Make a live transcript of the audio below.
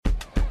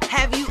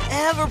Have you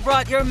ever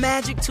brought your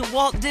magic to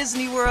Walt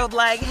Disney World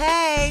like,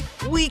 hey,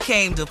 we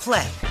came to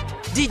play?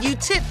 Did you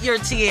tip your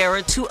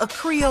tiara to a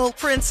Creole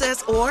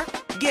princess or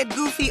get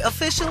goofy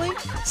officially?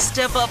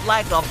 Step up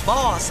like a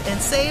boss and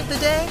save the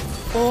day?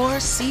 Or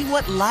see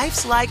what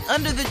life's like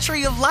under the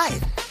tree of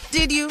life?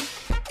 Did you?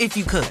 If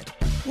you could.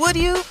 Would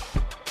you?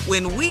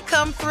 When we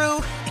come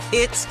through,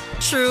 it's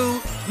true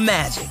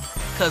magic.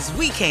 'Cause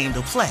we came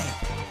to play.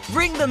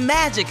 Bring the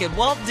magic at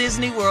Walt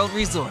Disney World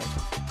Resort.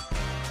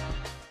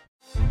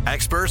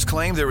 Experts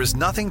claim there is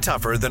nothing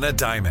tougher than a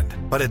diamond.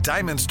 But at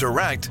Diamonds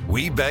Direct,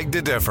 we beg to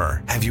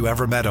differ. Have you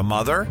ever met a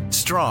mother?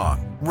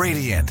 Strong,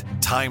 radiant,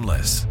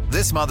 timeless.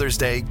 This Mother's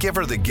Day, give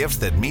her the gift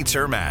that meets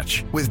her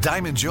match. With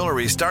diamond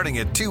jewelry starting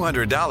at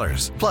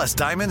 $200. Plus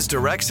Diamonds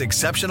Direct's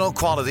exceptional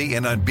quality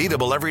and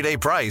unbeatable everyday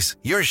price,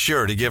 you're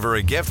sure to give her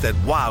a gift that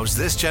wows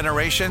this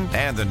generation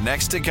and the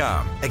next to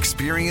come.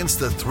 Experience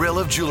the thrill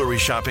of jewelry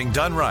shopping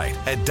done right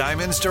at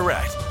Diamonds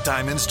Direct.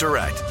 Diamonds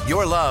Direct.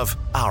 Your love,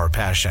 our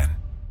passion.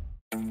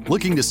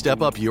 Looking to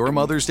step up your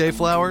Mother's Day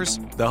flowers?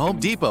 The Home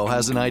Depot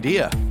has an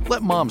idea.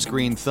 Let Mom's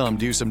green thumb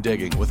do some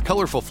digging with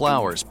colorful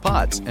flowers,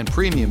 pots, and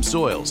premium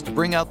soils to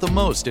bring out the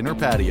most in her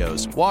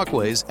patios,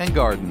 walkways, and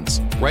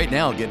gardens. Right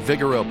now, get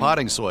Vigoro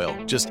potting soil,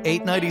 just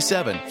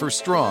 $8.97 for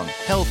strong,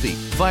 healthy,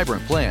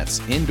 vibrant plants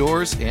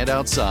indoors and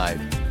outside.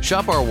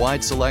 Shop our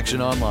wide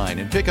selection online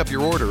and pick up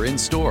your order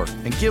in-store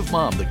and give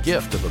Mom the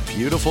gift of a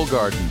beautiful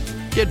garden.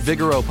 Get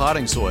Vigoro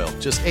potting soil,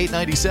 just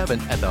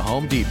 $8.97 at the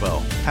Home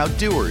Depot. How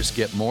doers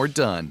get more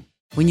done.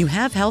 When you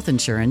have health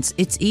insurance,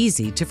 it's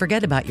easy to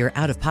forget about your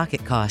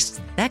out-of-pocket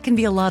costs. That can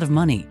be a lot of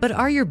money. But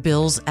are your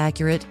bills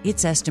accurate?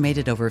 It's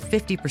estimated over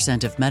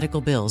 50% of medical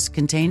bills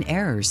contain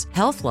errors.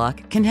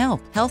 HealthLock can help.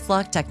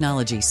 HealthLock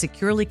technology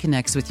securely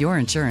connects with your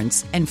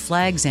insurance and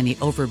flags any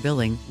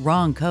overbilling,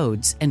 wrong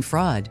codes, and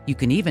fraud. You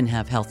can even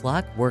have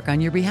HealthLock work on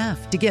your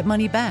behalf to get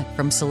money back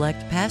from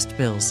select past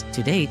bills.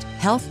 To date,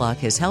 HealthLock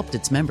has helped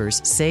its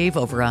members save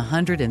over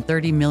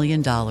 $130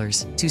 million.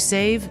 To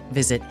save,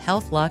 visit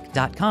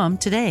healthlock.com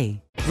today.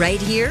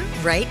 Right here,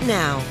 right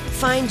now.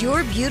 Find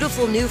your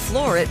beautiful new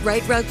floor at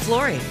Right Rug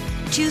Flooring.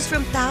 Choose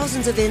from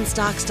thousands of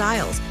in-stock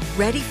styles,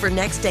 ready for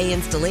next day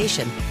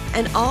installation,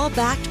 and all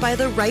backed by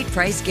the right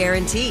price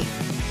guarantee.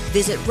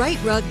 Visit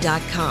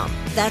rightrug.com.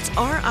 That's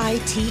RITERUG.com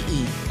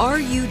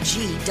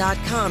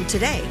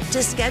today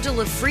to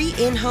schedule a free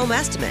in-home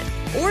estimate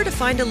or to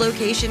find a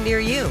location near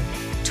you.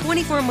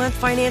 24-month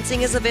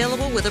financing is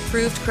available with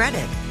approved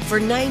credit. For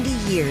 90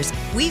 years,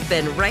 we've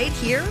been right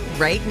here,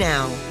 right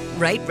now.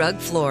 Right Rug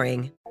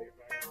Flooring.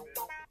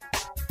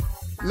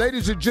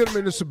 Ladies and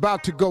gentlemen, it's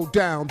about to go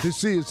down.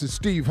 This is the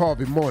Steve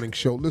Harvey Morning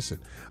Show.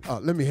 Listen,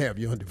 let me have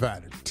your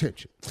undivided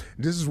attention.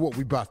 This is what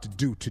we're about to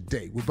do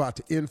today. We're about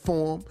to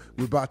inform.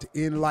 We're about to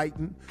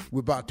enlighten. We're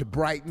about to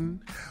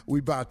brighten. We're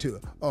about to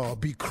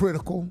be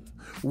critical.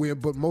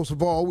 But most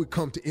of all, we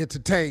come to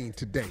entertain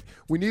today.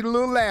 We need a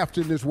little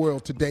laughter in this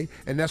world today,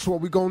 and that's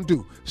what we're going to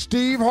do.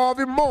 Steve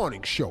Harvey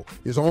Morning Show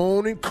is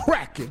on and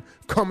cracking,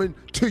 coming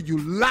to you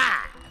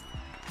live.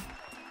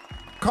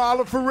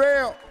 Carla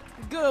Farrell.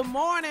 Good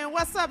morning.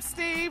 What's up,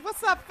 Steve?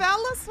 What's up,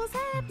 fellas? What's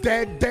happening?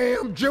 That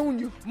damn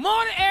Junior.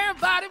 Morning,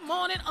 everybody.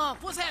 Morning,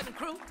 What's happening,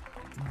 crew?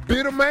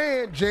 Bitter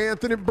man, J.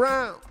 Anthony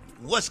Brown.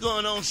 What's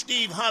going on,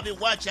 Steve Harvey?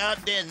 Watch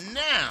out there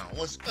now.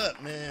 What's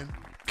up, man?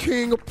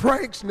 King of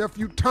pranks,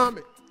 nephew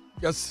Tommy.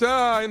 Yes,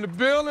 sir. In the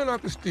building,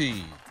 Uncle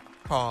Steve.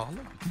 Carla.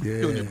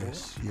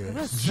 Yes.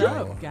 What's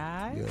up,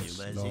 guys? Yes,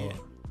 Lord.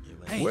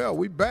 Hey. Well,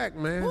 we back,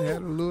 man. Woo.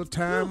 Had a little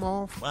time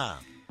off. Wow.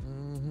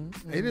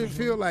 It didn't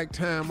feel like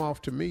time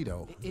off to me,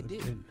 though. It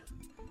didn't.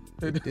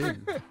 It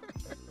didn't.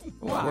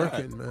 Why?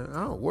 Working, man.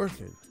 I'm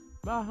working.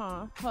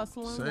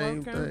 Hustling, Same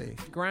working, thing.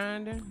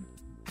 grinding.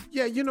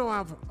 Yeah,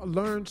 I've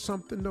learned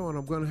something, though, and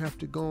I'm going to have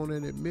to go on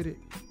and admit it.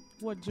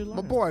 What'd you learn?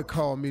 My boy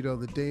called me the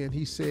other day, and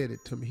he said it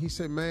to me. He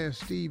said, man,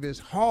 Steve, it's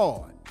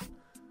hard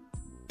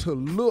to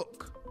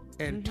look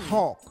and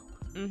talk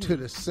to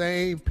the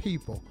same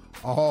people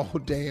all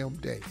damn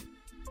day.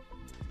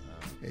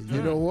 And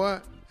you know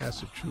what?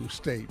 That's a true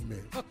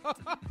statement.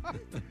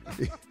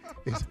 It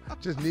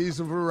just needs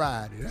some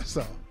variety, that's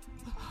all.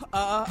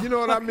 You know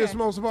what I miss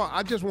most of all?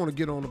 I just want to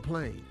get on a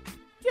plane.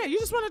 Yeah, you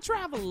just want to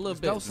travel a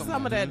little bit.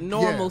 Some of that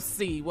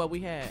normalcy, what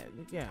we had.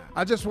 Yeah.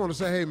 I just want to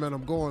say, hey, man,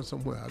 I'm going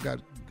somewhere. I got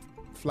to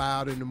fly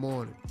out in the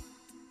morning.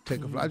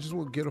 Take a flight. I just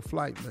want to get a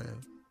flight, man.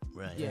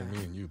 Right. Yeah. Me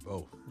and you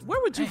both. Where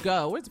would you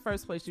go? Where's the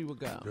first place you would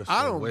go?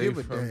 I don't give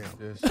a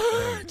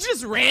damn.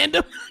 Just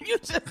random. You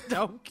just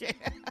don't care.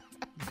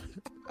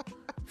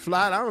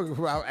 Flight, I don't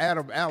go out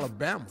of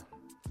Alabama.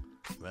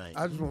 Right.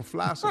 I just want to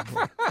fly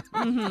somewhere.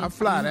 I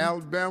fly to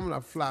Alabama, I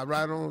fly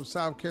right on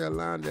South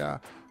Carolina,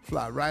 I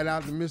fly right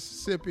out to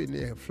Mississippi, and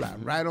then fly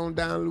right on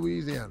down to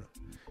Louisiana.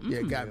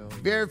 Yeah, got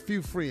very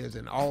few friends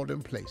in all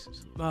them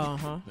places. What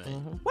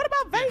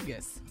about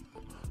Vegas?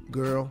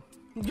 Girl,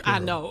 I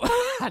know.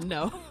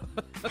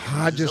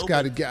 I just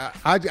got to get.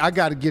 I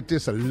got to get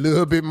this a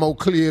little bit more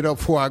cleared up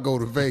before I go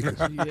to Vegas.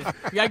 Yeah. You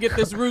got to get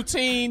this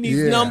routine,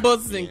 these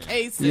numbers and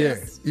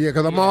cases. Yeah,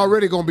 because I'm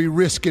already going to be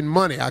risking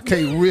money. I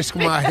can't risk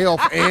my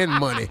health and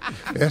money.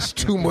 That's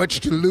too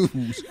much to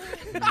lose.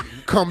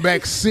 Come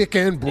back sick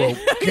and broke.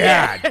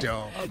 God,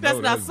 dog. That's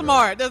not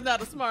smart. That's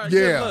not a smart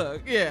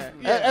look. Yeah.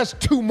 That's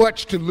too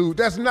much to lose.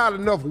 That's not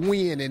enough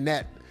win in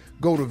that.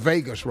 Go to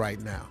Vegas right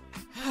now.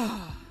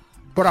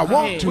 But I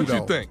want to, What though.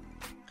 you think?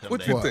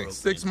 What you think?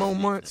 6 more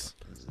months?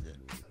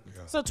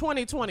 So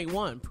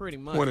 2021, pretty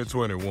much.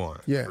 2021.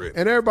 Yeah,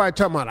 and everybody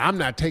talking about, I'm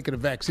not taking the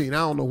vaccine. I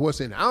don't know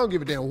what's in it. I don't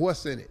give a damn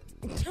what's in it.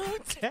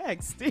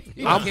 Tag Steve.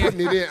 I'm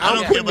putting it in. I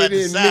don't care about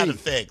the side me.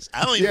 effects.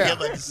 I don't even care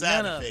about the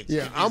side effects.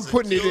 Yeah, I'm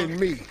putting it in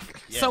me.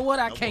 Yeah, So what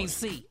I can't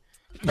see.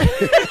 Let me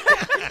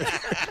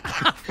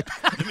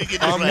get this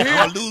right. I'm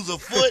going to lose a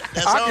foot.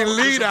 That's I all. can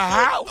leave the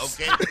house.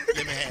 Okay,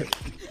 let me have it.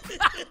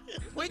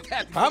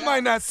 I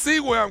might not see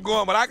where I'm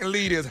going, but I can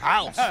leave this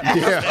house.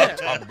 Yeah.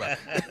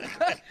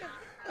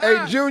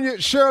 Hey, Junior,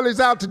 Shirley's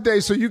out today,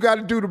 so you got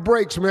to do the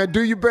breaks, man.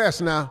 Do your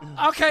best now.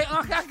 Okay,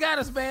 I got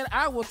us, man.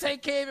 I will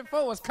take care of it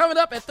for us. Coming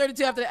up at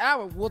 32 after the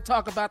hour, we'll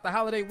talk about the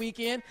holiday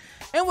weekend,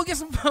 and we'll get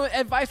some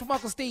advice from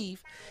Uncle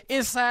Steve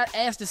inside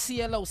Ask the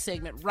CLO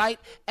segment right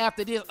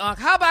after this.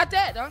 How about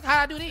that, Unc?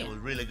 How'd I do then? It was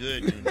really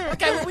good, Junior.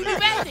 Okay, well, we be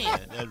back then.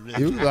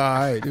 Really It was all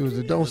right.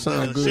 It don't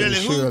sound good to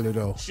Shirley,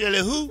 though. Shirley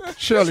who?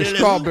 Shirley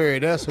Strawberry,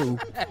 that's who.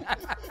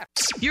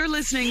 You're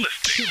listening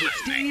to the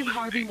Steve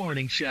Harvey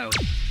Morning Show.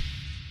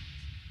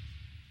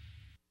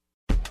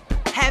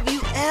 Have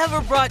you ever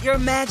brought your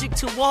magic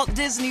to Walt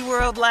Disney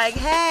World like,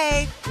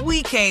 hey,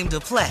 we came to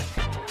play?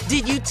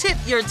 Did you tip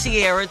your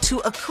tiara to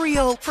a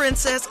Creole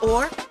princess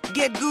or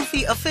get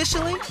goofy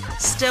officially?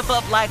 Step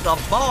up like a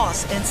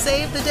boss and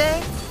save the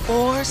day?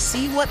 Or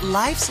see what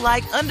life's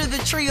like under the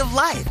tree of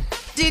life?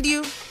 Did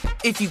you?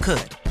 If you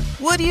could.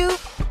 Would you?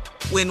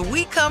 When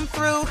we come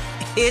through,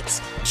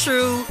 it's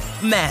true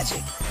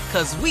magic.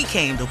 'Cause we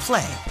came to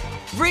play.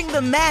 Bring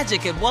the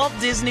magic at Walt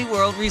Disney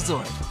World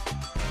Resort.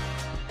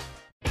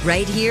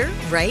 Right here,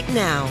 right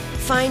now.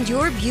 Find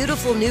your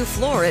beautiful new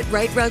floor at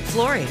Right Rug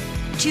Flooring.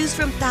 Choose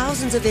from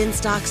thousands of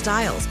in-stock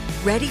styles,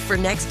 ready for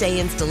next day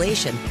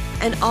installation,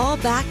 and all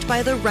backed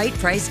by the right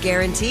price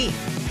guarantee.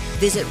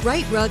 Visit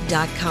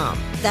rightrug.com.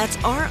 That's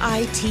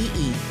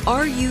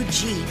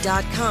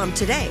RITERUG.com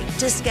today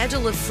to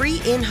schedule a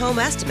free in-home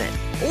estimate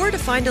or to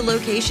find a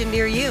location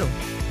near you.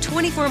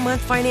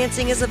 24-month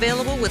financing is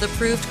available with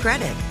approved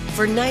credit.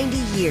 For 90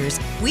 years,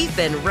 we've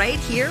been right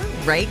here,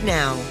 right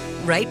now.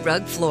 Right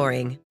Rug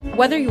Flooring.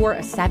 Whether you're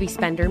a savvy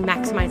spender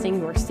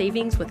maximizing your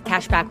savings with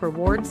cashback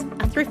rewards,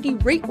 a thrifty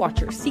rate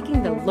watcher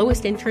seeking the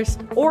lowest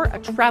interest, or a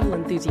travel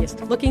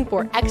enthusiast looking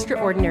for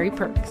extraordinary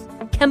perks,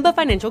 Kemba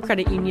Financial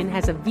Credit Union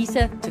has a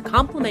visa to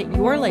complement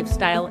your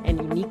lifestyle and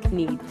unique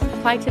needs.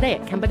 Apply today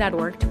at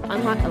Kemba.org to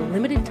unlock a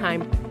limited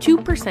time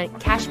 2%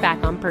 cash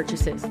back on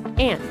purchases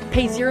and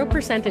pay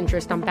 0%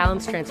 interest on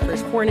balance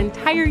transfers for an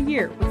entire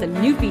year with a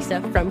new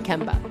visa from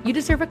Kemba. You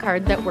deserve a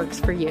card that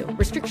works for you.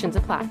 Restrictions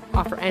apply.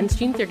 Offer ends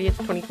June 30th,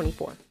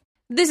 2024.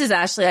 This is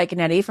Ashley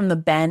Iconetti from the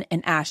Ben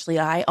and Ashley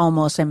I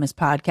Almost Famous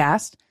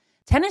podcast.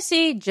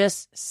 Tennessee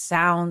just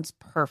sounds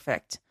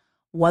perfect.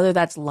 Whether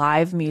that's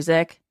live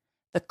music,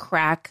 the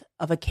crack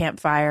of a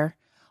campfire,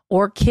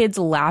 or kids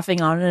laughing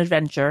on an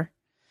adventure.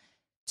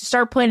 To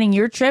start planning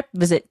your trip,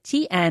 visit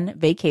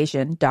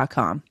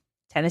tnvacation.com.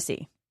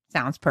 Tennessee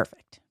sounds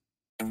perfect.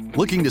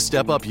 Looking to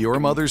step up your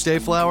Mother's Day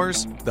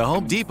flowers? The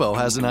Home Depot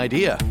has an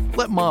idea.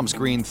 Let Mom's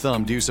green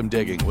thumb do some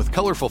digging with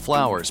colorful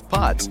flowers,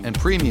 pots, and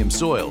premium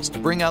soils to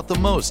bring out the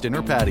most in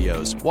her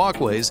patios,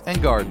 walkways,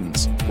 and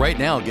gardens. Right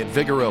now, get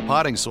Vigoro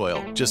potting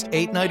soil, just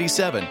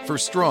 $8.97 for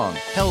strong,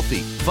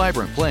 healthy,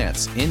 vibrant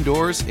plants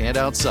indoors and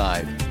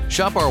outside.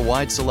 Shop our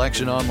wide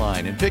selection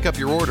online and pick up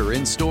your order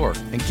in-store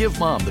and give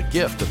Mom the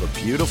gift of a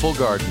beautiful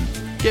garden.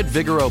 Get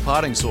Vigoro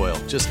potting soil,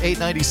 just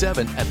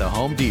 $8.97 at the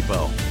Home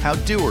Depot. How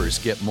doers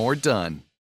get more done.